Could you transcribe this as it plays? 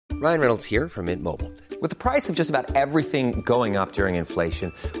Ryan Reynolds here from Mint Mobile. With the price of just about everything going up during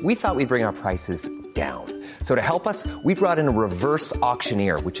inflation, we thought we'd bring our prices down. So to help us, we brought in a reverse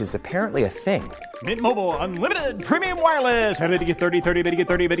auctioneer, which is apparently a thing. Mint Mobile Unlimited Premium Wireless. How to get 30, 30, bit to get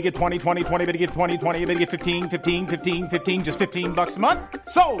 30, bit to get 20, 20, 20, bit to get 20, 20, bit to get 15, 15, 15, 15, just $15 a month?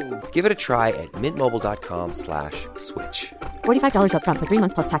 Sold! Give it a try at mintmobile.com/switch. $45 up front for 3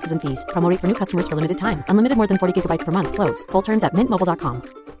 months plus taxes and fees. Promo rate for new customers for limited time. Unlimited more than 40 gigabytes per month. Slows full terms at mintmobile.com.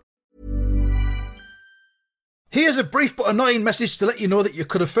 Here's a brief but annoying message to let you know that you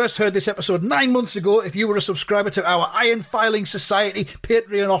could have first heard this episode 9 months ago if you were a subscriber to our Iron Filing Society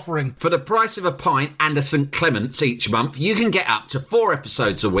Patreon offering. For the price of a pint and a St. Clement's each month, you can get up to 4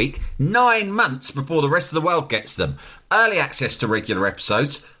 episodes a week, 9 months before the rest of the world gets them. Early access to regular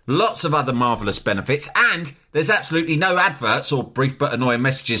episodes, lots of other marvellous benefits, and there's absolutely no adverts or brief but annoying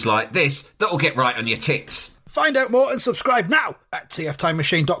messages like this that will get right on your tits. Find out more and subscribe now at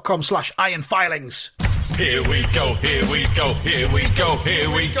tftimemachine.com/ironfilings. Here we go, here we go, here we go,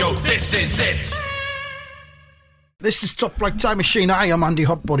 here we go, this is it! This is Top Flight Time Machine. I am Andy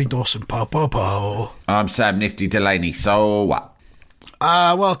Hotbody Dawson. Pow, pow, pow. I'm Sam Nifty Delaney, so what?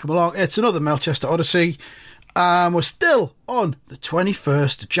 Welcome along. It's another Melchester Odyssey. We're still on the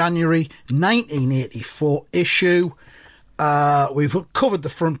 21st of January 1984 issue. We've covered the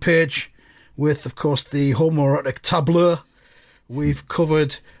front page with, of course, the homoerotic tableau. We've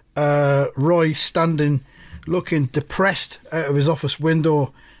covered Roy standing, looking depressed out of his office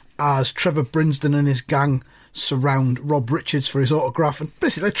window as Trevor Brinsden and his gang surround Rob Richards for his autograph. And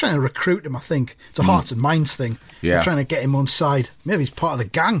basically, they're trying to recruit him, I think. It's a hearts and minds thing. Yeah. They're trying to get him on side. Maybe he's part of the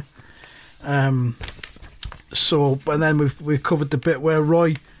gang. And then we've covered the bit where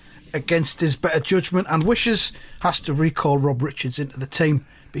Roy, against his better judgment and wishes, has to recall Rob Richards into the team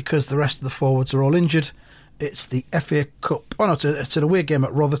because the rest of the forwards are all injured. It's the FA Cup. Oh no, it's an away game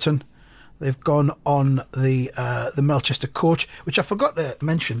at Rotherton. They've gone on the Melchester coach, which I forgot to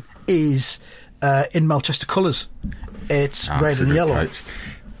mention is in Melchester colours. It's red and yellow, coach.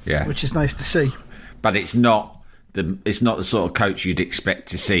 Yeah, which is nice to see. But it's not the sort of coach you'd expect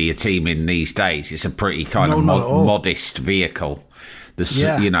to see a team in these days. It's a pretty kind of modest vehicle.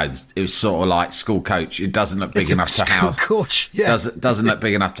 You know, it was sort of like school coach. It doesn't look big enough to house. Coach, yeah. Doesn't look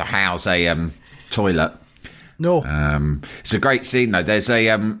big enough to house a toilet. No. It's a great scene though. There's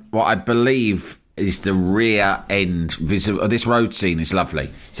a what I believe is the rear end visible. This road scene is lovely.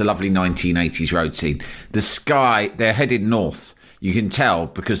 It's a lovely 1980s road scene. The sky, they're headed north. You can tell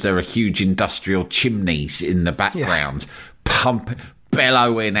because there are huge industrial chimneys in the background,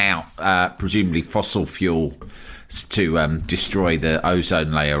 bellowing out, presumably fossil fuel to destroy the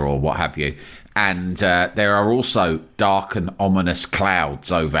ozone layer or what have you. And there are also dark and ominous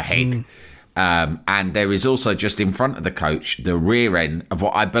clouds overhead. And there is also just in front of the coach, the rear end of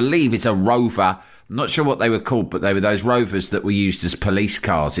what I believe is a Rover. I'm not sure what they were called, but they were those Rovers that were used as police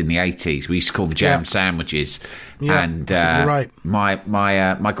cars in the 80s. We used to call them jam sandwiches. Yeah, and you're right.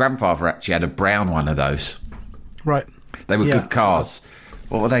 My grandfather actually had a brown one of those. Right. They were good cars.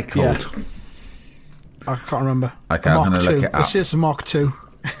 What were they called? Yeah. I can't remember. Okay, I'm going to look it up. I see it's a Mark II.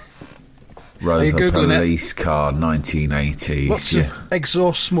 Rover police car, 1980s. Lots of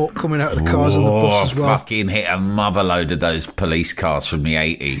exhaust smoke coming out of the cars and the bus as well. Fucking hit a mother load of those police cars from the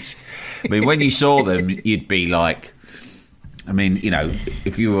 80s. I mean, when you saw them, you'd be like, I mean, you know,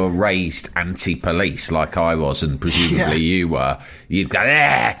 if you were raised anti-police like I was, and presumably you were, you'd go,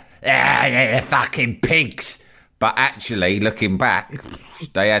 fucking pigs. But actually, looking back,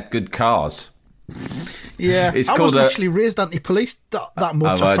 they had good cars. Yeah, I wasn't actually raised anti-police that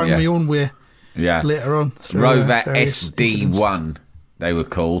much. I found my own way. Yeah, later on. Rover SD1, they were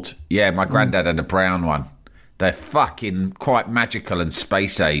called. Yeah, my granddad had a brown one. They're fucking quite magical and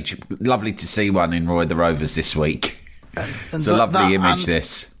space age. Lovely to see one in Roy the Rovers this week. It's a lovely image,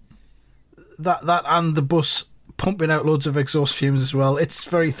 this. That and the bus pumping out loads of exhaust fumes as well. It's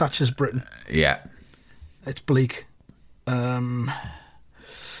very Thatcher's Britain. Yeah. It's bleak.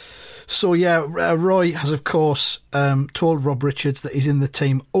 So yeah, Roy has of course told Rob Richards that he's in the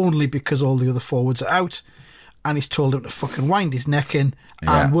team only because all the other forwards are out, and he's told him to fucking wind his neck in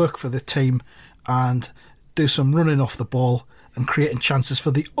and work for the team and do some running off the ball and creating chances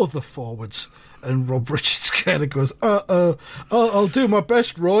for the other forwards. And Rob Richards kind of goes, I'll do my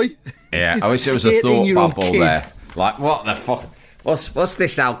best, Roy. Yeah, I wish there was a thought bubble there. Like, what the fuck? What's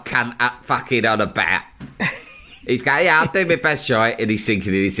this old cunt fucking on about? He's going, yeah, I'll do my best, right? And he's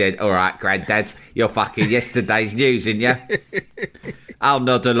thinking in his head, all right, Granddad, you're fucking yesterday's news, ain't you? I'll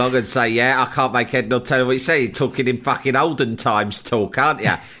nod along and say, yeah, I can't make head nor tail of what you say. You're talking in fucking olden times talk, aren't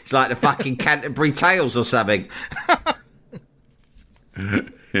you? It's like the fucking Canterbury Tales or something.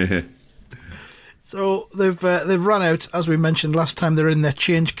 So they've run out, as we mentioned last time. They're in their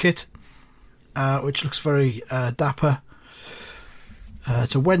change kit, which looks very dapper.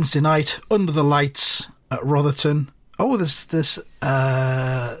 It's a Wednesday night under the lights at Rotherton. Oh, there's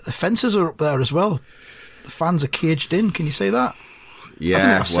the fences are up there as well. The fans are caged in. Can you see that? Yeah, I don't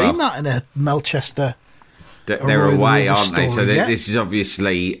think I've seen that in a Melchester. They're away, aren't they? So Yeah. this is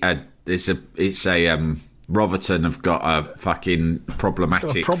obviously it's a Rotherton have got a fucking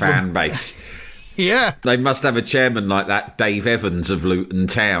problematic fan base. Yeah, They must have a chairman like that, Dave Evans of Luton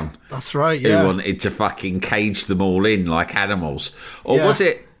Town. that's right. Yeah, Who wanted to fucking cage them all in like animals. Or Yeah. was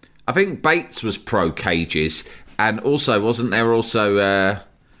it, I think Bates was pro cages, and also, wasn't there also,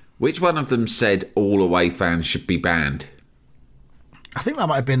 which one of them said all away fans should be banned? I think that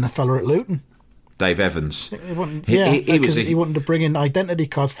might have been the fella at Luton. Dave Evans. He wanted, was he wanted to bring in identity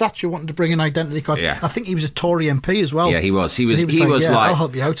cards. Thatcher wanted to bring in identity cards. Yeah. I think he was a Tory MP as well. Yeah, he was. He So was yeah, like, I'll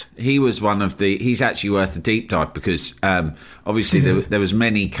help you out. He was one of the. He's actually worth a deep dive because obviously there was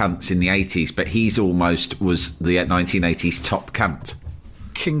many cunts in the 80s, but he's almost was the 1980s top cunt.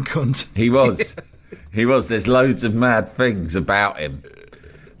 King cunt. He was. He was. There's loads of mad things about him.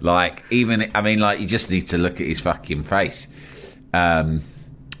 Like even, I mean, like you just need to look at his fucking face.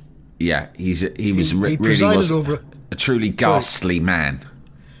 Yeah, he really was over a truly ghastly man.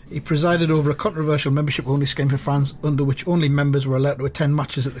 He presided over a controversial membership-only scheme for fans under which only members were allowed to attend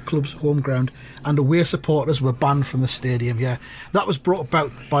matches at the club's home ground and away supporters were banned from the stadium. Yeah, that was brought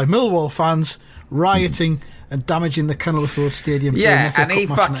about by Millwall fans rioting and damaging the Kenilworth Road Stadium. Yeah, and he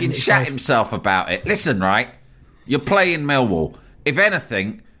fucking shat himself about it. Listen, right, you're playing Millwall. If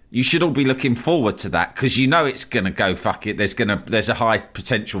anything, you should all be looking forward to that because you know it's going to go fuck it. There's a high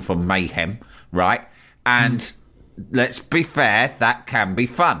potential for mayhem, right? And let's be fair, that can be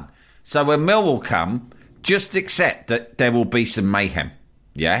fun. So when Millwall come, just accept that there will be some mayhem,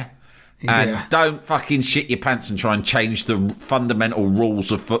 yeah? And don't fucking shit your pants and try and change the fundamental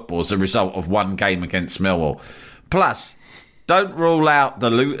rules of football as a result of one game against Millwall. Plus, don't rule out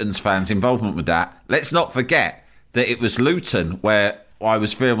the Luton's fans' involvement with that. Let's not forget that it was Luton where I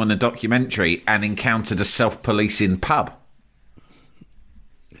was filming a documentary and encountered a self-policing pub.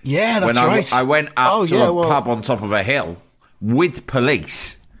 Yeah, that's when right. I went up to a pub on top of a hill with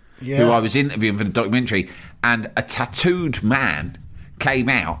police who I was interviewing for the documentary, and a tattooed man came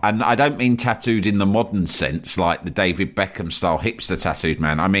out, and I don't mean tattooed in the modern sense like the David Beckham style hipster tattooed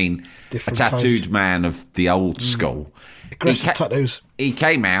man. I mean different a tattooed types. Man of the old school. Aggressive tattoos. He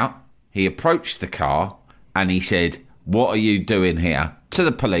came out, he approached the car, and he said, "What are you doing here?" to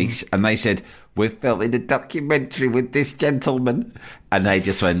the police, and they said, "We're filming a documentary with this gentleman." And they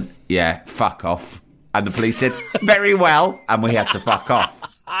just went, "Yeah, fuck off." And the police said, "Very well." And we had to fuck off.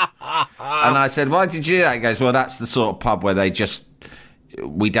 And I said, "Why did you do that?" He goes, "Well, that's the sort of pub where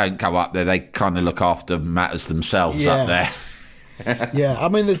we don't go up there. They kind of look after matters themselves up there." Yeah, I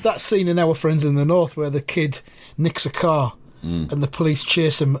mean, there's that scene in Our Friends in the North where the kid nicks a car and the police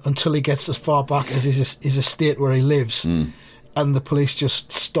chase him until he gets as far back as his estate where he lives. And the police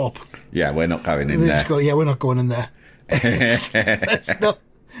just stop. Yeah, we're not going in They there. just go, yeah, we're not going in there. There's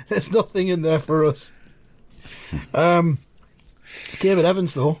nothing in there for us. David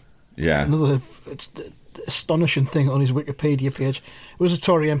Evans, though. Yeah. Another astonishing thing on his Wikipedia page. Was a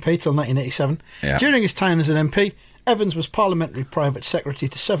Tory MP till 1987. Yeah. During his time as an MP, Evans was parliamentary private secretary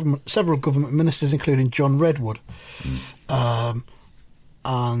to several government ministers, including John Redwood.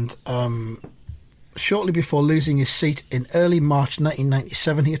 Shortly before losing his seat in early March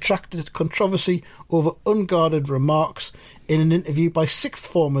 1997, he attracted controversy over unguarded remarks in an interview by sixth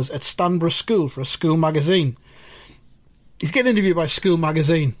formers at Stanborough School for a school magazine. He's getting interviewed by a school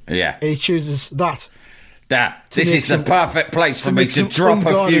magazine. Yeah. And he chooses that. This is the perfect place for me to drop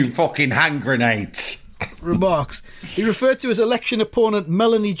a few fucking hand grenades. Remarks. He referred to his election opponent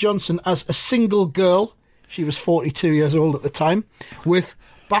Melanie Johnson as a single girl. She was 42 years old at the time, with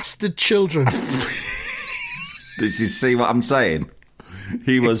bastard children. See what I'm saying?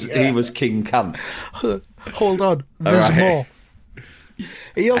 He was King Cunt. Hold on, there's more.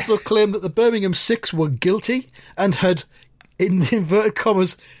 He also claimed that the Birmingham Six were guilty and had, in inverted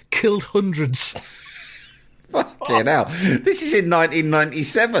commas, killed hundreds. Fucking hell. This is in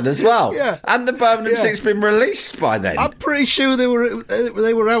 1997 as well. Yeah. And the Birmingham Six been released by then. I'm pretty sure they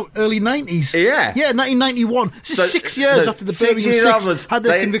were out early 90s. Yeah. Yeah, 1991. This is 6 years after the Birmingham Six had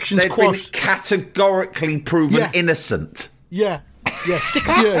their convictions quashed. Been categorically proven innocent. Yeah,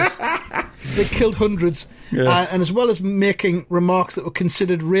 6 years. They killed hundreds. Yeah. And as well as making remarks that were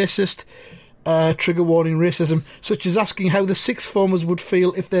considered racist, trigger warning racism, such as asking how the sixth formers would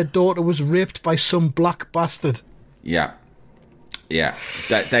feel if their daughter was raped by some black bastard. Yeah. Yeah,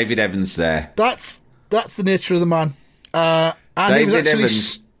 David Evans there. That's the nature of the man. And David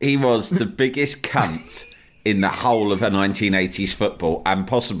Evans, he was the biggest cunt in the whole of 1980s football and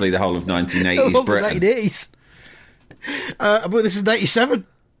possibly the whole of 1980s Britain. 1980s. But this is 97,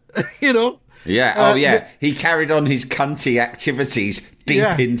 you know. Yeah, he carried on his cunty activities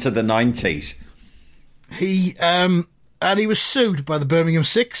deep into the 90s. And he was sued by the Birmingham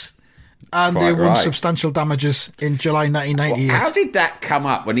Six, and they won substantial damages in July 1998. Well, how did that come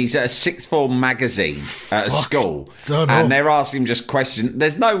up when he's at a sixth form magazine at a school and they're asking him just questions?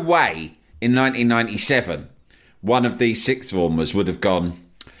 There's no way in 1997 one of these sixth formers would have gone,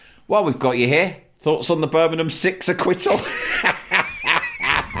 well, we've got you here. Thoughts on the Birmingham Six acquittal?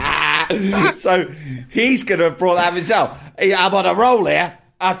 So he's going to have brought that up himself. I'm on a roll here.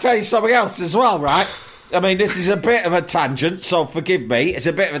 I'll tell you something else as well, right? I mean, this is a bit of a tangent, so forgive me. It's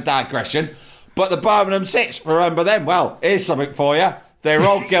a bit of a digression. But the Birmingham Six, remember them? Well, here's something for you. They're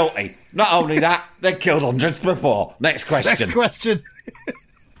all guilty. Not only that, they killed hundreds before. Next question. Why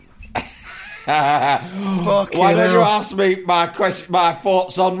don't you ask me my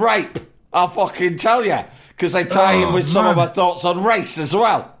thoughts on rape? I'll fucking tell you. Because they tie in with some of my thoughts on race as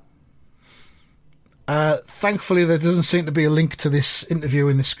well. Thankfully, there doesn't seem to be a link to this interview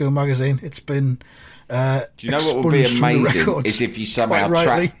in the school magazine. It's been... Do you know what would be amazing is if you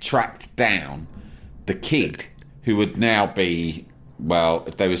somehow tracked down the kid who would now be, well,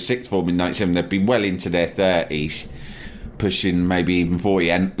 if they were sixth form in 97, they'd be well into their 30s, pushing maybe even 40.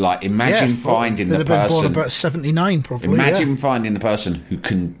 And imagine finding the person. Born about 79, probably. Imagine finding the person who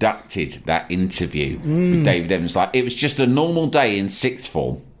conducted that interview with David Evans. It was just a normal day in sixth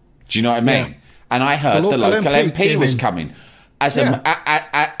form. Do you know what I mean? Yeah. And I heard the local MP was coming. As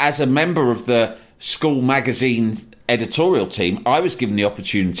a member of the school magazine editorial team, I was given the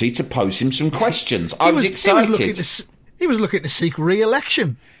opportunity to pose him some questions. I was excited. He was looking to seek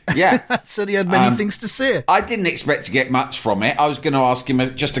re-election. Yeah. Said he had many things to say. I didn't expect to get much from it. I was going to ask him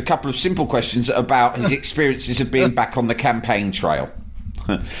just a couple of simple questions about his experiences of being back on the campaign trail.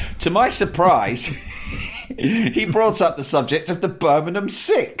 To my surprise, he brought up the subject of the Birmingham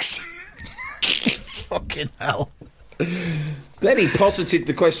Six. Fucking hell. Then he posited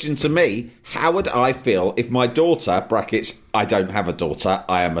the question to me, how would I feel if my daughter, brackets, I don't have a daughter,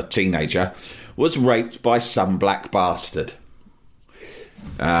 I am a teenager, was raped by some black bastard?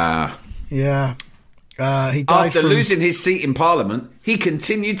 He died after losing his seat in Parliament, he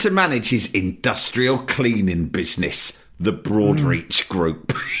continued to manage his industrial cleaning business, the Broadreach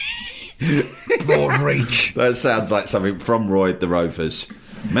Group. Broadreach. That sounds like something from Roy the Rovers.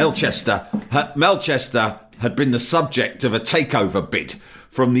 Melchester had been the subject of a takeover bid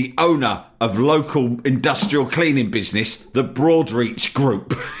from the owner of local industrial cleaning business, the Broadreach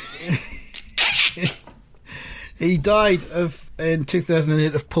Group. He died in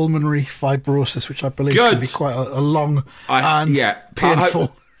 2008 of pulmonary fibrosis, which I believe can be quite a long and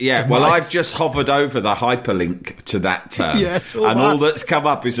painful. I've just hovered over the hyperlink to that term. All that's come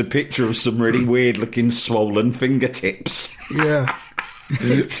up is a picture of some really weird-looking swollen fingertips. Yeah.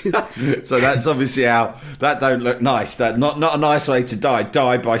 So that's obviously how that don't look nice. That not a nice way to die.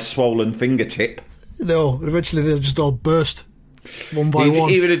 Die by swollen fingertip. No, eventually they'll just all burst one by one.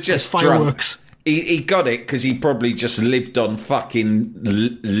 He would have just fireworks. He got it because he probably just lived on fucking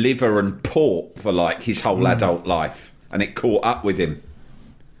liver and pork for his whole adult life, and it caught up with him.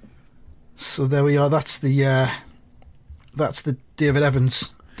 So there we are. That's the David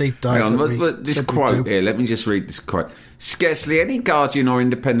Evans deep dive. Hang on, this quote here. Let me just read this quote. Scarcely any Guardian or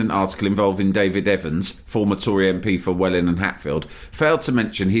Independent article involving David Evans, former Tory MP for Welling and Hatfield, failed to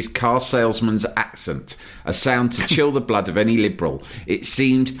mention his car salesman's accent, a sound to chill the blood of any Liberal. It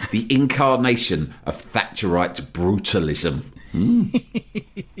seemed the incarnation of Thatcherite brutalism.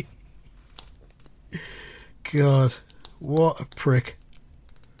 God, what a prick.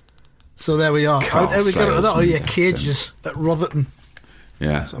 So there we are. How we got to that? Oh yeah, Cages at Rotherton.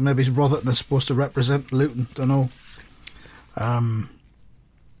 Yeah. So maybe Rotherton is supposed to represent Luton. Don't know.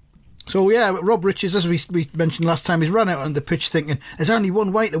 So yeah, Rob Richards, as we mentioned last time, he's run out on the pitch thinking there's only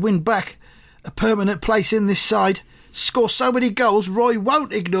one way to win back a permanent place in this side. Score so many goals, Roy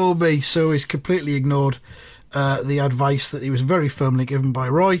won't ignore me. So he's completely ignored the advice that he was very firmly given by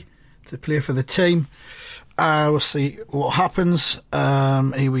Roy to play for the team. We'll see what happens.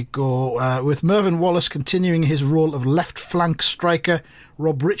 Here we go. With Mervyn Wallace continuing his role of left flank striker,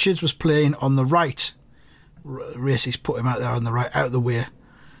 Rob Richards was playing on the right. Racy's put him out there on the right, out of the way.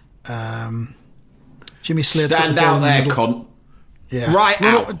 Jimmy Slade. Stand out there, cunt. Yeah. Right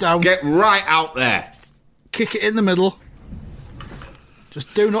Run out. Up and down. Get right out there. Kick it in the middle.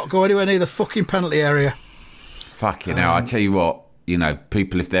 Just do not go anywhere near the fucking penalty area. Fucking hell, I tell you what.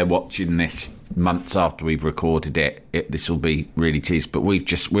 people, if they're watching this months after we've recorded this will be really teased. But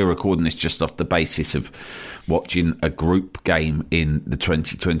we're recording this just off the basis of watching a group game in the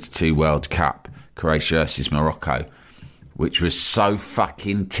 2022 World Cup, Croatia versus Morocco, which was so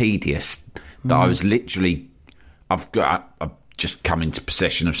fucking tedious that I was literally, I've just come into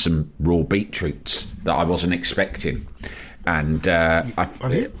possession of some raw beetroots that I wasn't expecting, and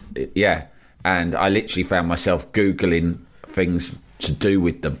and I literally found myself Googling things to do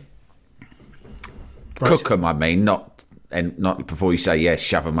with them. Right. Cook them, I mean, not before you say yes,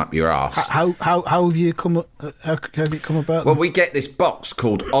 shove them up your ass. How have you come? How have you come about? Well, we get this box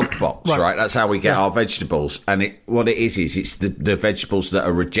called Odd Box, right? That's how we get our vegetables, and what it is it's the vegetables that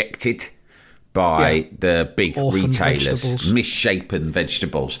are rejected by the big orphan retailers, vegetables. Misshapen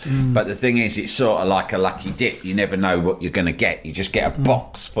vegetables. But the thing is, it's sort of like a lucky dip. You never know what you're going to get. You just get a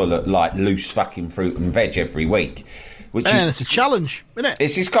box full of like loose fucking fruit and veg every week. It's a challenge, isn't it?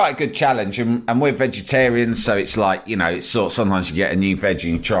 It's quite a good challenge, and we're vegetarians, so it's like, it's sort of, sometimes you get a new veg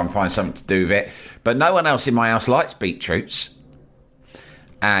and you try and find something to do with it. But no one else in my house likes beetroots.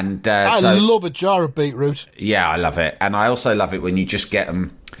 And I love a jar of beetroot. Yeah, I love it. And I also love it when you just get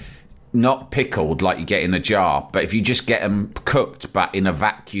them not pickled like you get in a jar, but if you just get them cooked but in a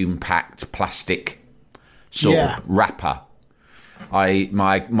vacuum-packed plastic sort of wrapper.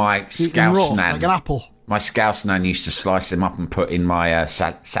 My scouse nan, like an apple. My scouse nan used to slice them up and put in my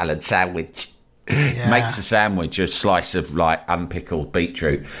salad sandwich. Makes a sandwich, a slice of like unpickled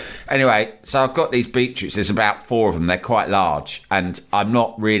beetroot. Anyway, so I've got these beetroots. There's about 4 of them. They're quite large, and I'm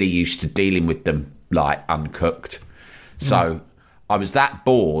not really used to dealing with them like uncooked. So I was that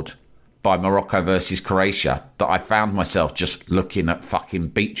bored by Morocco versus Croatia that I found myself just looking at fucking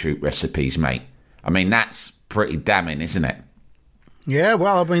beetroot recipes, mate. I mean, that's pretty damning, isn't it? Yeah,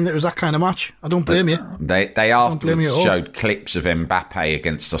 well, I mean, it was that kind of match. I don't blame you. They afterwards showed clips of Mbappe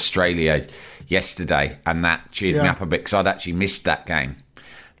against Australia yesterday, and that cheered me up a bit because I'd actually missed that game.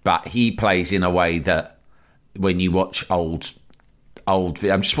 But he plays in a way that when you watch old, I'm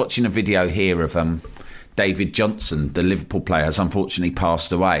just watching a video here of David Johnson, the Liverpool player, has unfortunately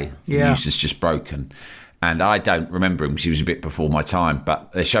passed away. The news has just broken. And I don't remember him because he was a bit before my time,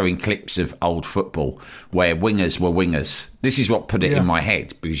 but they're showing clips of old football where wingers were wingers. This is what put it in my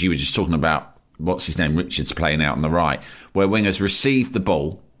head, because you were just talking about, what's his name, Richards playing out on the right, where wingers received the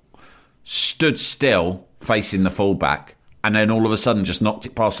ball, stood still facing the fullback, and then all of a sudden just knocked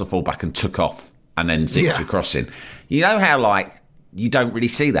it past the fullback and took off and then zipped across in. You know how, like, you don't really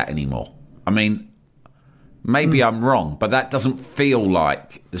see that anymore? I mean, maybe I'm wrong, but that doesn't feel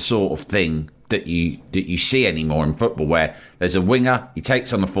like the sort of thing that you see anymore in football, where there's a winger, he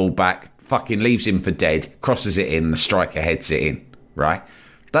takes on the fullback, fucking leaves him for dead, crosses it in, the striker heads it in, right?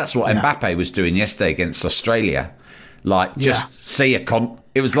 That's what Mbappe was doing yesterday against Australia. Like, just see a cunt.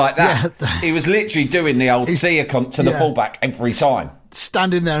 It was like that. Yeah. He was literally doing the old see a cunt to the fullback every time.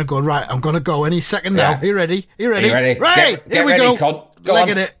 Standing there and going, right, I'm going to go any second now. Are you ready? Are you ready? Right, here we ready, go. Cunt. Go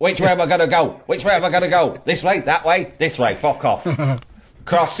on. It. Which way am I going to go? Which way am I going to go? This way, that way, this way. Fuck off.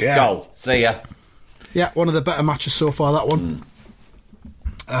 Cross, goal. See ya. Yeah, one of the better matches so far, that one.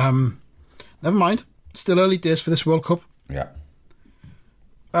 Never mind. Still early days for this World Cup. Yeah.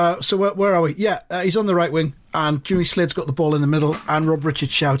 So where are we? Yeah, he's on the right wing, and Jimmy Slade's got the ball in the middle, and Rob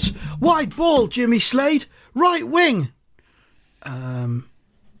Richards shouts, "Wide ball, Jimmy Slade, right wing."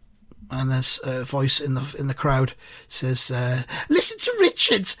 And there's a voice in the crowd says, "Listen to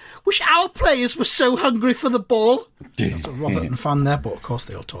Richards. Wish our players were so hungry for the ball." That's a Rotherham fan there, but of course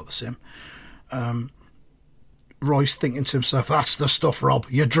they all talk the same. Roy's thinking to himself, "That's the stuff, Rob.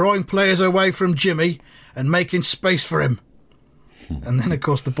 You're drawing players away from Jimmy and making space for him." And then, of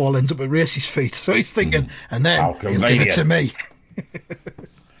course, the ball ends up at Racy's feet. So he's thinking, and then he'll give it to me.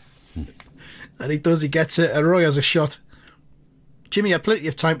 And he does. He gets it. And Roy has a shot. Jimmy had plenty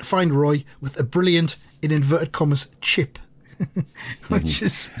of time to find Roy with a brilliant, in inverted commas, chip. Which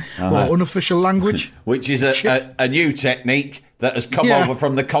is unofficial language. Which is a new technique that has come over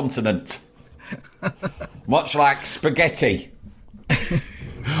from the continent. Much like spaghetti.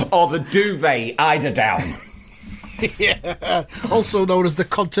 Or the duvet eiderdown. Yeah. Also known as the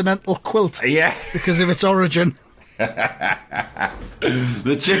continental quilt. Yeah. Because of its origin.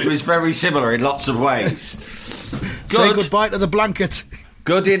 The chip is very similar in lots of ways. Say goodbye to the blanket.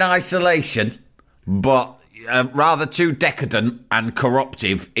 Good in isolation, but rather too decadent and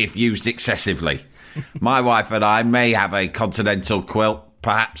corruptive if used excessively. My wife and I may have a continental quilt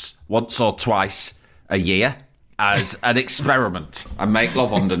perhaps once or twice a year as an experiment and make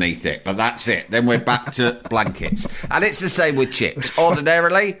love underneath it, but that's it. Then we're back to blankets. And it's the same with chips.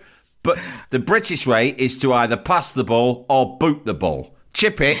 Ordinarily, But the British way is to either pass the ball or boot the ball.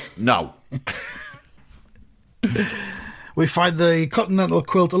 Chip it, no. We find the continental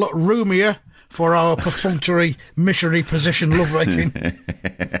quilt a lot roomier for our perfunctory missionary position lovemaking.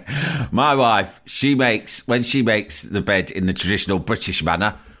 My wife, when she makes the bed in the traditional British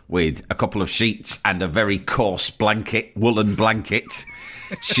manner with a couple of sheets and a very coarse blanket, woolen blanket,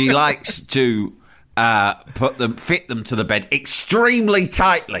 she likes to fit them to the bed extremely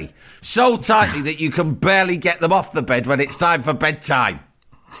tightly. So tightly that you can barely get them off the bed when it's time for bedtime.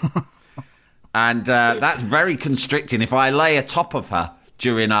 And that's very constricting. If I lay atop of her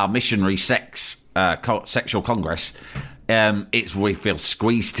during our missionary sexual congress, we feel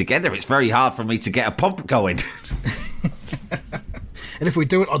squeezed together. It's very hard for me to get a pump going. And if we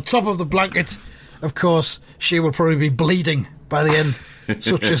do it on top of the blanket, of course, she will probably be bleeding by the end,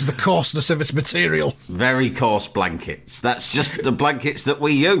 such as the coarseness of its material. Very coarse blankets. That's just the blankets that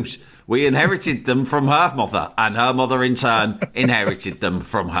we use. We inherited them from her mother, and her mother in turn inherited them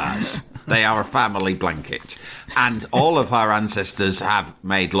from hers. They are a family blanket, and all of her ancestors have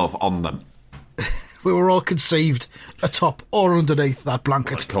made love on them. We were all conceived atop or underneath that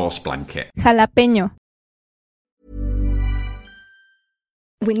blanket. A coarse blanket. Jalapeño.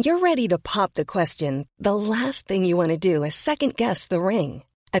 When you're ready to pop the question, the last thing you want to do is second-guess the ring.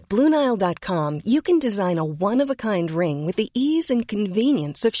 At BlueNile.com, you can design a one-of-a-kind ring with the ease and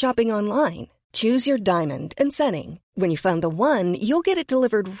convenience of shopping online. Choose your diamond and setting. When you find the one, you'll get it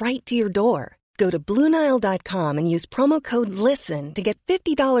delivered right to your door. Go to BlueNile.com and use promo code LISTEN to get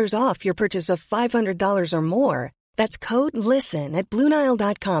 $50 off your purchase of $500 or more. That's code LISTEN at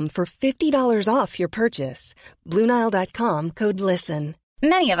BlueNile.com for $50 off your purchase. BlueNile.com, code LISTEN.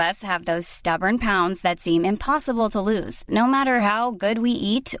 Many of us have those stubborn pounds that seem impossible to lose, no matter how good we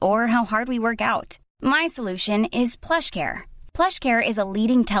eat or how hard we work out. My solution is PlushCare. PlushCare is a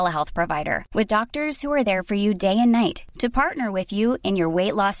leading telehealth provider with doctors who are there for you day and night to partner with you in your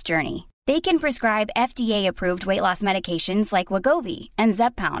weight loss journey. They can prescribe FDA-approved weight loss medications like Wegovy and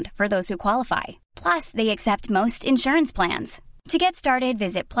Zepbound for those who qualify. Plus, they accept most insurance plans. To get started,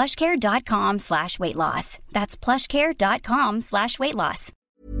 visit plushcare.com/weightloss. That's plushcare.com/weightloss.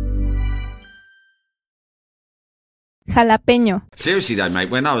 Jalapeño. Seriously though, mate,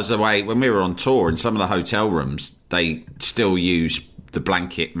 when I was away, when we were on tour, in some of the hotel rooms, they still use the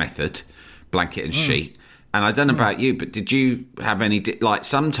blanket method, blanket and sheet. And I don't know about you, but did you have any, like,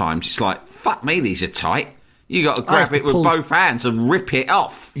 sometimes it's like, fuck me, these are tight. You got to grab it with both hands and rip it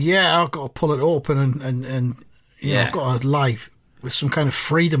off. Yeah, I've got to pull it open and yeah, I've got to lie with some kind of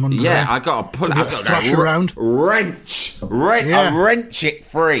freedom under there. Yeah, I've got to pull it. I've got to thrash around. Wrench it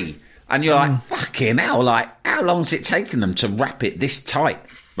free. And you're like, fucking hell, like, how long's it taken them to wrap it this tight?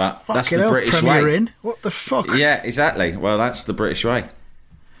 But fucking that's the British Premier way. Inn. What the fuck? Yeah, exactly. Well, that's the British way.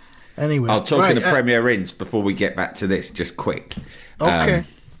 Anyway. I'll talk in the Premier Inns before we get back to this, just quick. Okay.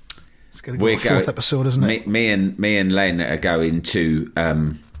 It's going to be the fourth episode, isn't it? Me and Len are going to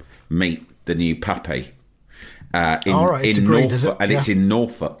meet the new puppy. It's agreed, Norfolk, is it? and it's in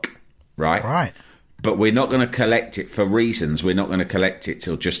Norfolk, right? Right. But we're not going to collect it for reasons. We're not going to collect it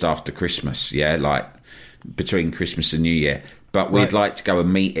till just after Christmas, yeah, like between Christmas and New Year. But we'd like to go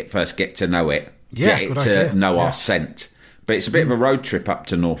and meet it first, get to know it, get it to know our scent. But it's a bit of a road trip up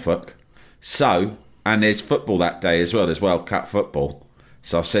to Norfolk. So, and there's football that day as well. There's World Cup football.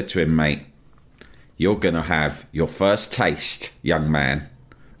 So I said to him, mate, you're going to have your first taste, young man,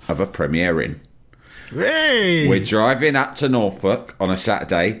 of a Premier Inn. Hey! We're driving up to Norfolk on a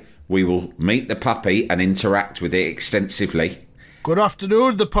Saturday. We will meet the puppy and interact with it extensively. Good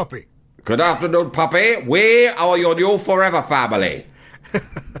afternoon, the puppy. Good afternoon, puppy. We are your new forever family.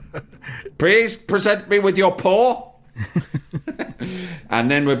 Please present me with your paw.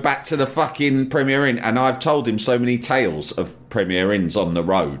 And then we're back to the fucking Premier Inn. And I've told him so many tales of Premier Inns on the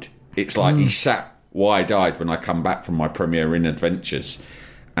road. It's like he sat wide-eyed when I come back from my Premier Inn adventures.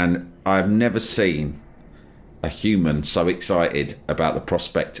 And I've never seen a human so excited about the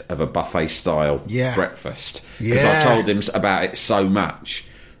prospect of a buffet-style breakfast. Because I've told him about it so much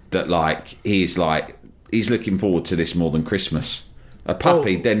that, he's looking forward to this more than Christmas. A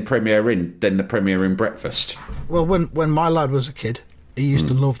puppy, then Premier Inn, then the Premier Inn breakfast. Well, when my lad was a kid, he used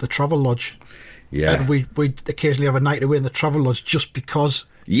to love the Travel Lodge. Yeah. And we'd occasionally have a night away in the Travel Lodge just because.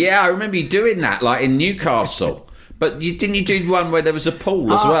 Yeah, I remember you doing that, like in Newcastle. But didn't you do one where there was a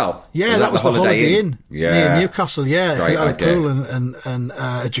pool as well? Yeah, that was the Holiday Inn near Newcastle. Yeah, great you had idea. a pool and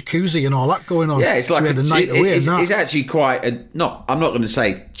a jacuzzi and all that going on. Yeah, it's like we had a night away. It's actually quite I'm not going to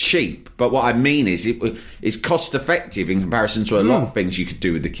say cheap, but what I mean is it's cost effective in comparison to a lot of things you could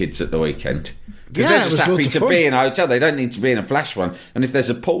do with the kids at the weekend. Because they're just happy to be in a hotel. They don't need to be in a flash one. And if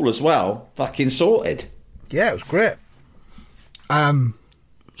there's a pool as well, fucking sorted. Yeah, it was great.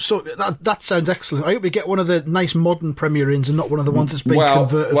 So that sounds excellent. I hope we get one of the nice modern Premier Inns and not one of the ones that's been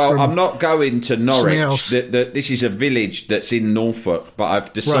converted from I'm not going to Norwich. Something else. This is a village that's in Norfolk, but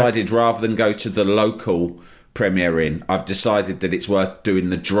I've decided rather than go to the local Premier Inn, I've decided that it's worth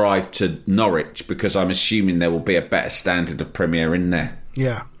doing the drive to Norwich because I'm assuming there will be a better standard of Premier Inn there.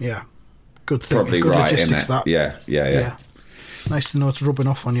 Yeah. Good thinking. Probably Good right, logistics, isn't it? that. Yeah. Nice to know it's rubbing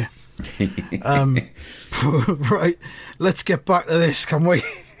off on you. Right, let's get back to this, can we?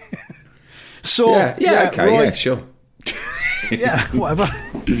 So okay, Roy, yeah, sure. Yeah, whatever.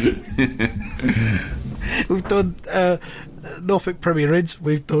 We've done Norfolk Premier Inns,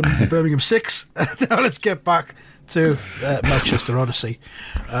 we've done Birmingham 6. Now let's get back to Melchester Odyssey.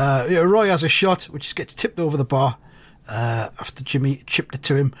 Roy has a shot which gets tipped over the bar after Jimmy chipped it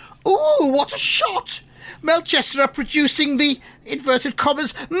to him. Ooh, what a shot! Melchester are producing the, inverted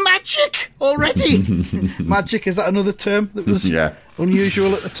commas, magic already. Magic, is that another term that was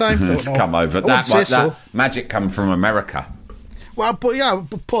unusual at the time? Don't It's know. come over. That magic come from America. Well,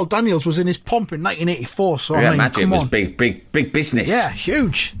 but Paul Daniels was in his pomp in 1984, so I mean, magic come was on. big business. Yeah,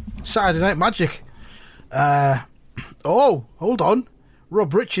 huge. Saturday Night Magic. Hold on.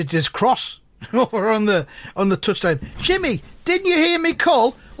 Rob Richards is cross over on the touchline. Jimmy, didn't you hear me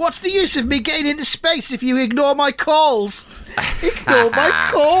call? What's the use of me getting into space if you ignore my calls? Ignore my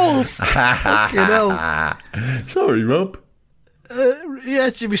calls. Fucking hell. Sorry, Rob. Yeah,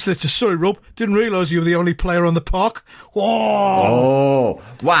 Jimmy Slater. Sorry, Rob. Didn't realise you were the only player on the park. Oh,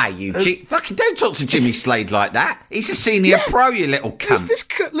 why, you cheat? Fucking don't talk to Jimmy Slade like that. He's a senior pro, you little cunt. Who's this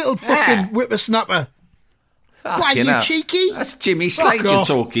little fucking whippersnapper? Why, you cheeky? That's Jimmy Slade you're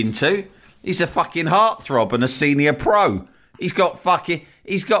talking to. He's a fucking heartthrob and a senior pro. He's got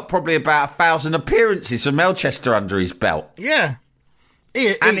probably about 1,000 appearances for Melchester under his belt. Yeah.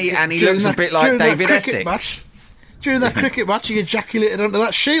 And he looks a bit like David Essex. During that cricket match, he ejaculated onto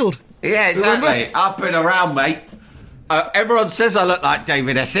that shield. Yeah, exactly. I've been around, mate. Everyone says I look like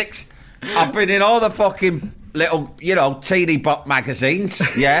David Essex. I've been in all the fucking little, teeny bop magazines.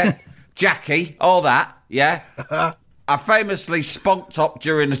 Yeah. Jackie, all that. Yeah. I famously spunked up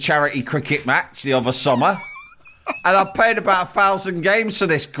during a charity cricket match the other summer. And I played about 1,000 games for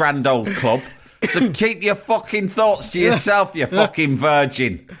this grand old club. So keep your fucking thoughts to yourself, you fucking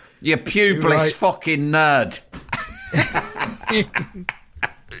virgin. You pubeless fucking nerd.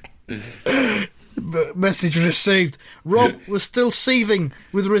 Message received. Rob was still seething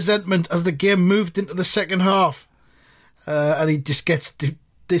with resentment as the game moved into the second half. And he just gets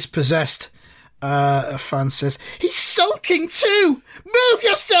dispossessed. A fan says, he's sulking too! Move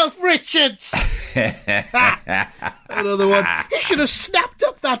yourself, Richards! Another one. He should have snapped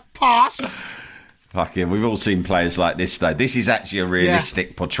up that pass. Fucking, we've all seen players like this, though. This is actually a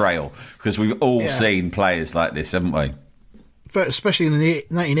realistic portrayal, because we've all seen players like this, haven't we? But especially in the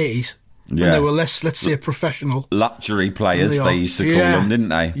 1980s, when they were less, let's say, professional. Luxury players, they used to call them, didn't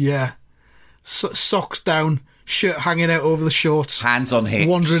they? Yeah. Socks down, shirt hanging out over the shorts. Hands on hips.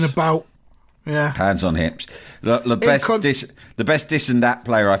 Wandering about. Yeah. Hands on hips. The best this and that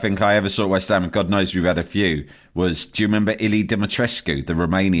player I think I ever saw at West Ham, and God knows we've had a few, was, do you remember Ili Dimitrescu, the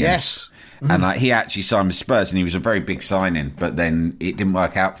Romanian? Yes. Mm-hmm. And he actually signed with Spurs, and he was a very big signing, but then it didn't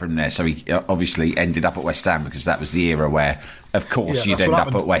work out for him there. So he obviously ended up at West Ham, because that was the era where, of course, you'd end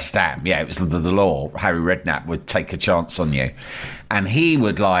up at West Ham. Yeah, it was the law. Harry Redknapp would take a chance on you. And he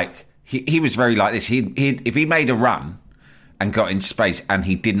would he was very like this. If he made a run and got into space and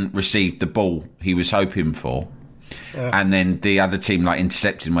he didn't receive the ball he was hoping for, and then the other team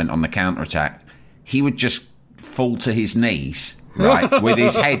intercepted and went on the counter-attack, he would just fall to his knees, right, with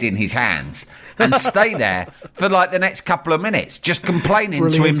his head in his hands, and stay there for the next couple of minutes, just complaining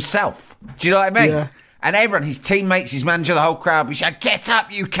to himself. Do you know what I mean? Yeah. And everyone, his teammates, his manager, the whole crowd, we shout, "Get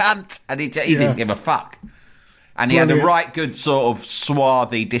up, you cunt!" And he didn't give a fuck. And he had a right good sort of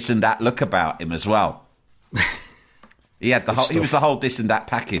swarthy this and that look about him as well. He had he was the whole this and that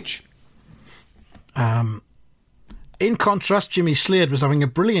package. In contrast, Jimmy Slade was having a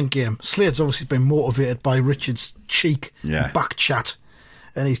brilliant game. Slade's obviously been motivated by Richard's cheek back chat,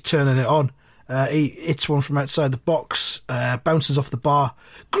 and he's turning it on. He hits one from outside the box, bounces off the bar.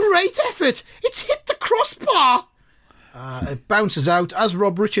 Great effort! It's hit the crossbar! It bounces out. As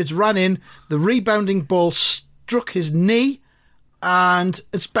Rob Richards ran in, the rebounding ball struck his knee and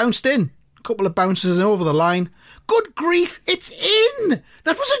it's bounced in. A couple of bounces and over the line. Good grief, it's in!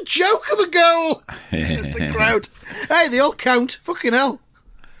 That was a joke of a goal! Says the crowd. Hey, they all count. Fucking hell.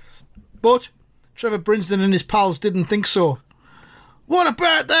 But Trevor Brinsden and his pals didn't think so. What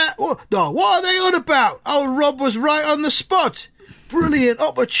about that? What are they on about? Oh, Rob was right on the spot. Brilliant,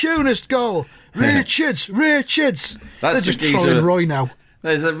 opportunist goal. Richards. That's They're just trolling Roy now.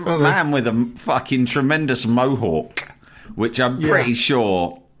 There's a man with a fucking tremendous mohawk, which I'm pretty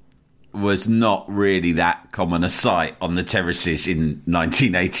sure was not really that common a sight on the terraces in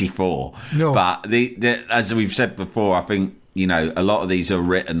 1984. No. But as we've said before, I think, you know, a lot of these are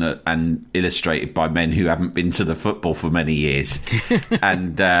written and illustrated by men who haven't been to the football for many years.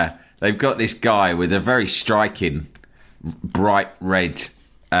 And they've got this guy with a very striking bright red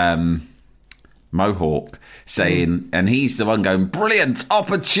mohawk saying, and he's the one going, brilliant,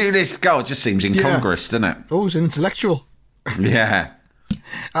 opportunist goal. It just seems incongruous, doesn't it? Oh, he's an intellectual. Yeah.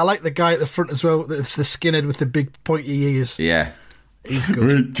 I like the guy at the front as well. It's the skinhead with the big pointy ears. Yeah. He's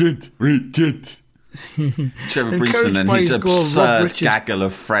good. Richard. Trevor Brinsden and his absurd gaggle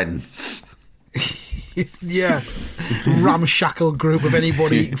of friends. Yeah. Ramshackle group of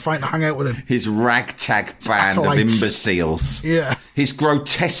anybody you can find to hang out with him. His ragtag band of imbeciles. Yeah. His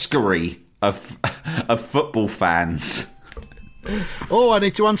grotesquerie of football fans. Oh, I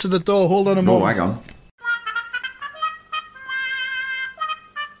need to answer the door. Hold on a moment. Oh, hang on.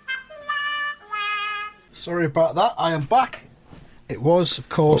 Sorry about that. I am back. It was, of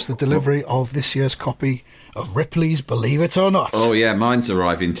course, the delivery of this year's copy of Ripley's Believe It or Not. Oh, yeah, mine's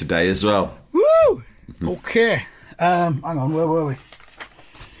arriving today as well. Woo! Okay. Hang on, where were we?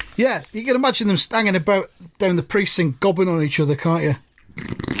 Yeah, you can imagine them hanging about down the precinct gobbing on each other, can't you?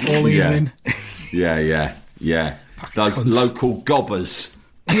 All evening. Yeah. Like local gobbers.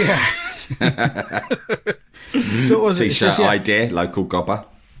 Yeah. So what was it? T-shirt idea, local gobber.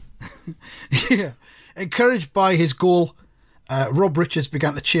 Yeah. Encouraged by his goal, Rob Richards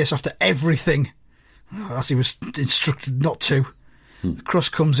began to chase after everything, as he was instructed not to. The cross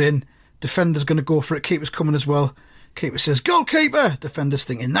comes in. Defender's going to go for it. Keeper's coming as well. Keeper says, goalkeeper! Defender's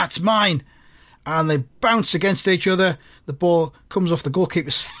thinking, that's mine. And they bounce against each other. The ball comes off the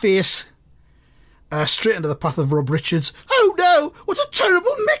goalkeeper's face, straight into the path of Rob Richards. Oh no! What a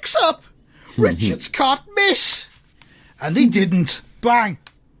terrible mix-up! Richards can't miss! And he didn't. Bang!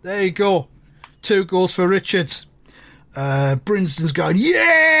 There you go. 2 goals for Richards. Brinsden's going,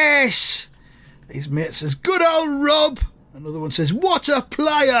 yes! His mate says, good old Rob! Another one says, what a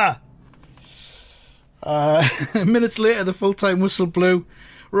player! Minutes later, the full-time whistle blew.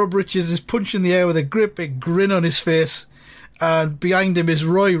 Rob Richards is punching the air with a great big grin on his face. And behind him is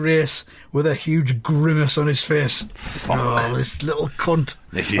Roy Race with a huge grimace on his face. Fuck. Oh, this little cunt.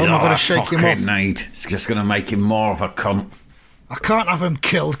 This is all all I shake him fucking off. need. It's just going to make him more of a cunt. I can't have him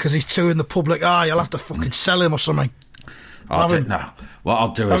killed because he's too in the public eye. I'll have to fucking sell him or something. No. What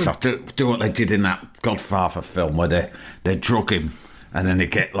I'll do is I'll do what they did in that Godfather film where they drug him and then they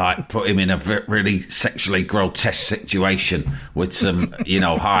get put him in a really sexually grotesque situation with some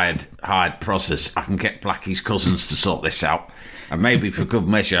hired process. I can get Blackie's cousins to sort this out, and maybe for good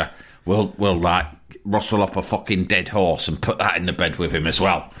measure we'll rustle up a fucking dead horse and put that in the bed with him as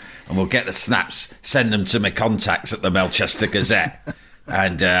well. And we'll get the snaps, send them to my contacts at the Melchester Gazette,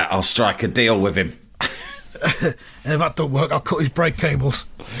 and I'll strike a deal with him. And if that don't work, I'll cut his brake cables.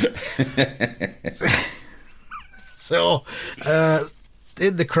 So,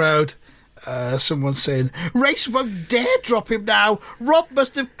 in the crowd, someone's saying, Race won't dare drop him now. Rob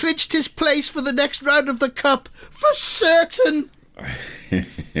must have clinched his place for the next round of the cup, for certain.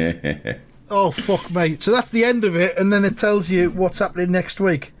 Oh, fuck, mate. So that's the end of it, and then it tells you what's happening next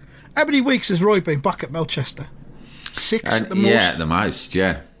week. How many weeks has Roy been back at Melchester? 6 at the most? Yeah, at the most,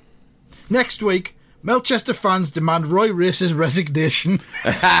 yeah. Next week, Melchester fans demand Roy Race's resignation.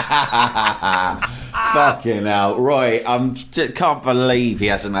 Fucking hell, Roy, I can't believe he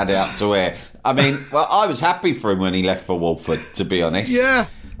hasn't had it up to here. I mean, well, I was happy for him when he left for Walford, to be honest. Yeah.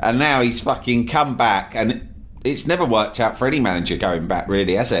 And now he's fucking come back, and it's never worked out for any manager going back,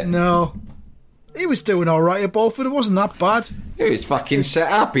 really, has it? No. He was doing all right at Walford. It wasn't that bad. He was fucking set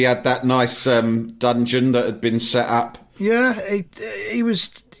up. He had that nice dungeon that had been set up. Yeah, he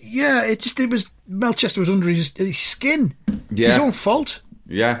was... Yeah, it was... Melchester was under his skin. It's his own fault.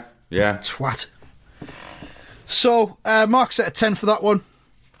 Yeah. Twat. So, Mark's at a 10 for that one.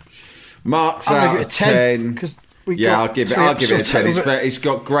 Mark's out of 10. I'll give it a 10. It's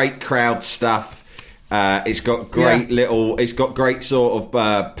got great crowd stuff. It's got great it's got great sort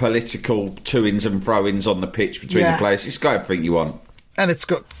of political to-ins and throw-ins on the pitch between the players. It's got everything you want. And it's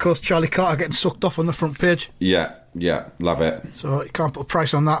got, of course, Charlie Carter getting sucked off on the front page. Yeah, love it. So you can't put a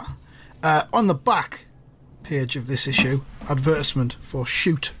price on that. On the back page of this issue, advertisement for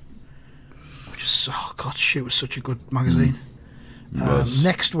Shoot. Which is, Shoot was such a good magazine.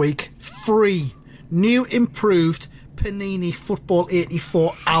 Next week, free, new improved Panini Football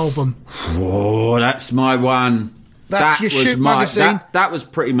 84 album. Oh, that's my one. That's your Shoot magazine. That was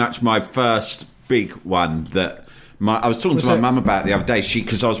pretty much my first big one that... I was talking to my mum about it the other day,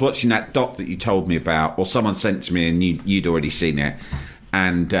 because I was watching that doc that you told me about, or someone sent to me and you'd already seen it.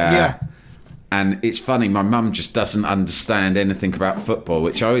 And and it's funny, my mum just doesn't understand anything about football,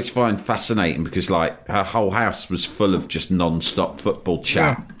 which I always find fascinating, because like her whole house was full of just non-stop football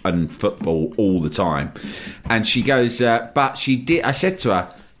chat and football all the time. And she goes, but she did. I said to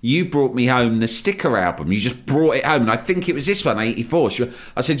her, you brought me home the sticker album. You just brought it home. And I think it was this one, 84.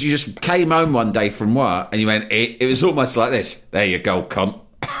 I said, you just came home one day from work and you went, it was almost like this. There you go, cunt.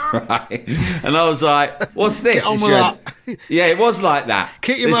 Right? And I was like, what's this? Get on with that. Yeah, it was like that.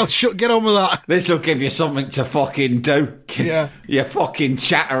 Keep your mouth shut, get on with that. This will give you something to fucking do. Yeah. You fucking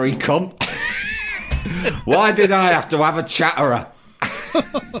chattery cunt. Why did I have to have a chatterer?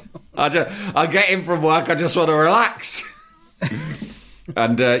 I get in from work, I just want to relax.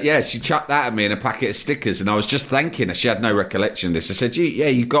 And she chucked that at me in a packet of stickers, and I was just thanking her. She had no recollection of this. I said,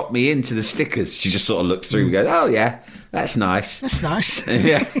 you got me into the stickers. She just sort of looked through and goes, oh yeah, that's nice. That's nice.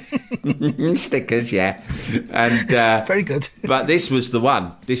 Yeah. Stickers, yeah. And very good. But this was the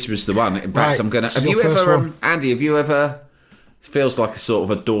one. In fact, right. I'm going to... Have you ever... Andy, have you ever... Feels like a sort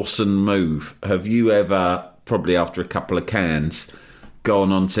of a Dawson move. Have you ever, probably after a couple of cans,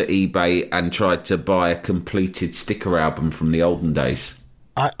 gone onto eBay and tried to buy a completed sticker album from the olden days?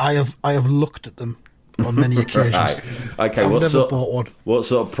 I have looked at them on many occasions. Right. Okay, I've never bought one. What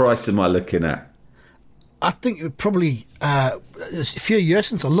sort of price am I looking at? I think it would probably... it was a few years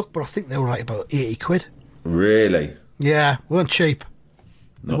since I looked, but I think they were right about 80 quid. Really? Yeah, weren't cheap.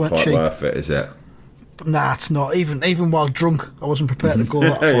 Not quite worth it, is it? Nah, it's not. Even while drunk, I wasn't prepared to go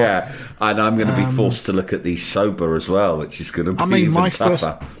that far. Yeah, and I'm going to be forced to look at these sober as well, which is going to be even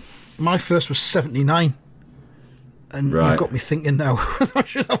tougher. My first was 79. And you've got me thinking now. I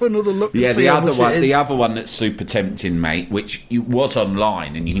should have another look. Yeah, and see the other one that's super tempting, mate, which was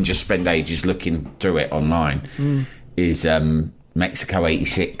online, and you can just spend ages looking through it online, is Mexico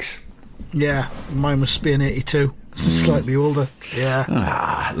 86. Yeah, mine was Spain 82. So slightly older.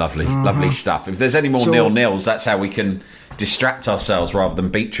 Yeah. Lovely stuff. If there's any more nil-nils, that's how we can distract ourselves rather than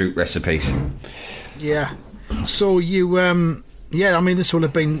beetroot recipes. Yeah. So you, this will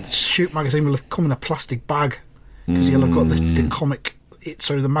have been, Shoot magazine will have come in a plastic bag. Because you'll have got the comic,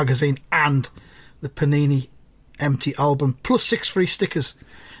 the magazine and the Panini empty album, plus 6 free stickers.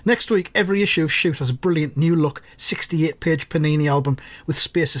 Next week, every issue of Shoot has a brilliant new look 68-page Panini album with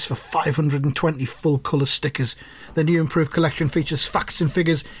spaces for 520 full-colour stickers. The new improved collection features facts and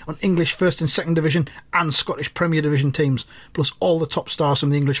figures on English First and Second Division and Scottish Premier Division teams, plus all the top stars from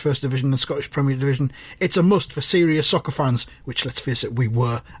the English First Division and Scottish Premier Division. It's a must for serious soccer fans, which, let's face it, we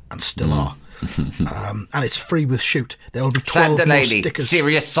were and still are. And it's free with Shoot. There will be 12 Sandra more Lady, stickers.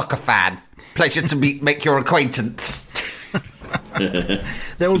 serious soccer fan. Pleasure to make your acquaintance.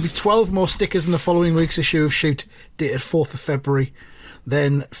 There will be 12 more stickers in the following week's issue of Shoot, dated 4th of February.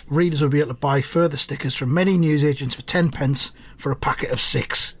 Then readers will be able to buy further stickers from many newsagents for 10 pence for a packet of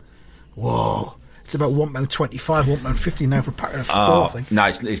 6. Whoa. It's about £1.25, £1.50 now for a packet of 4, I think. No,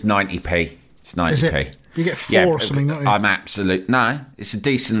 it's 90p. It's 90p. Is it? You get 4 or something, don't you? I'm absolute. No, it's a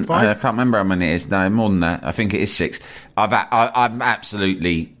decent. 5? I can't remember how many it is. No, more than that. I think it is 6. I'm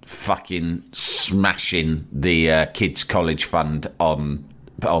absolutely fucking smashing the Kids College Fund on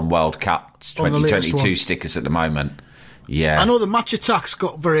World Cup 2022 stickers at the moment. Yeah, I know the Match Attacks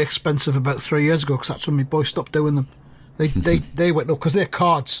got very expensive about 3 years ago because that's when my boys stopped doing them. They went up because they're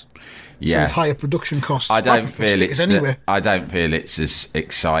cards. Yeah, so there's higher production costs. I don't feel it's as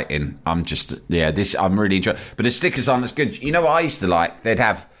exciting. I'm really enjoying. But the stickers aren't as good. You know what I used to like? They'd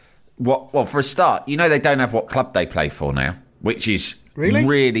have for a start. You know they don't have what club they play for now, which is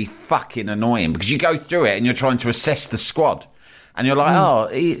really fucking annoying because you go through it and you're trying to assess the squad, and you're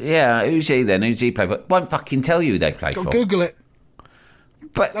like, who's he then? Who's he play for? Won't fucking tell you who they play for. Google it.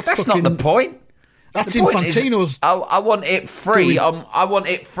 But that's not the point. That's Infantino's. I want it free. I want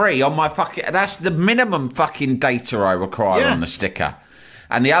it free on my fucking. That's the minimum fucking data I require on the sticker.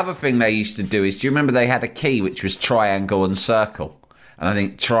 And the other thing they used to do is, do you remember they had a key which was triangle and circle? And I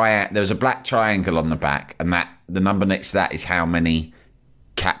think there was a black triangle on the back, and the number next to that is how many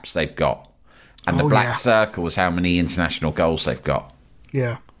caps they've got, and the black circle is how many international goals they've got.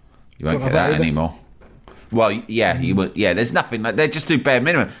 Yeah, you won't get that anymore. Well, yeah, you would. Yeah, there's nothing. They just do bare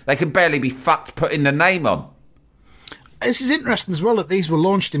minimum. They can barely be fucked putting the name on. This is interesting as well that these were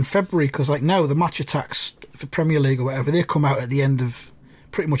launched in February, because like now the match attacks for Premier League or whatever, they come out at the end of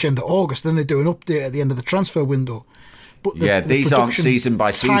August. Then they do an update at the end of the transfer window. But these aren't season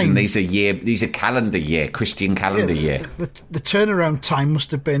by season. These are calendar year, Christian calendar year. The turnaround time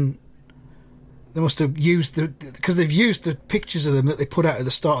must have been. They must have used because they've used the pictures of them that they put out at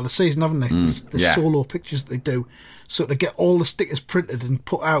the start of the season, haven't they? The solo pictures that they do. So to get all the stickers printed and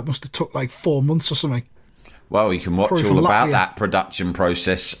put out must have took like 4 months or something. Well, you can watch all about that production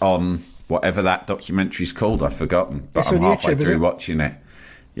process on whatever that documentary's called. I've forgotten, but I'm halfway through watching it.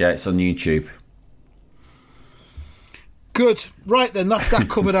 Yeah, it's on YouTube. Good. Right then, that's that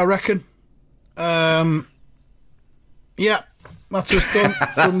covered, I reckon. Yeah. That's us done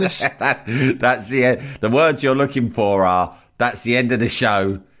from this. That's the end. The words you're looking for are, that's the end of the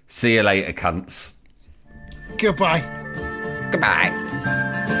show. See you later, cunts. Goodbye. Goodbye.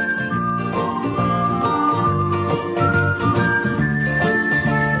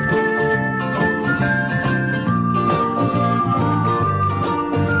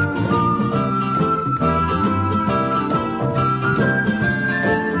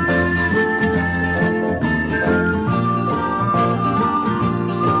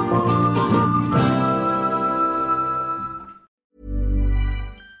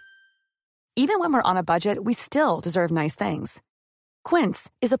 Even when we're on a budget, we still deserve nice things.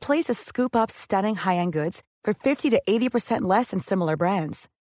 Quince is a place to scoop up stunning high-end goods for 50 to 80% less than similar brands.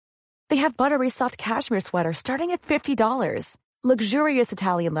 They have buttery soft cashmere sweaters starting at $50, luxurious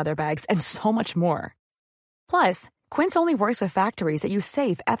Italian leather bags, and so much more. Plus, Quince only works with factories that use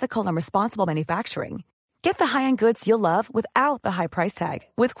safe, ethical, and responsible manufacturing. Get the high-end goods you'll love without the high price tag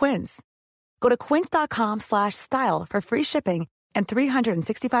with Quince. Go to quince.com/style for free shipping and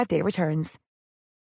 365-day returns.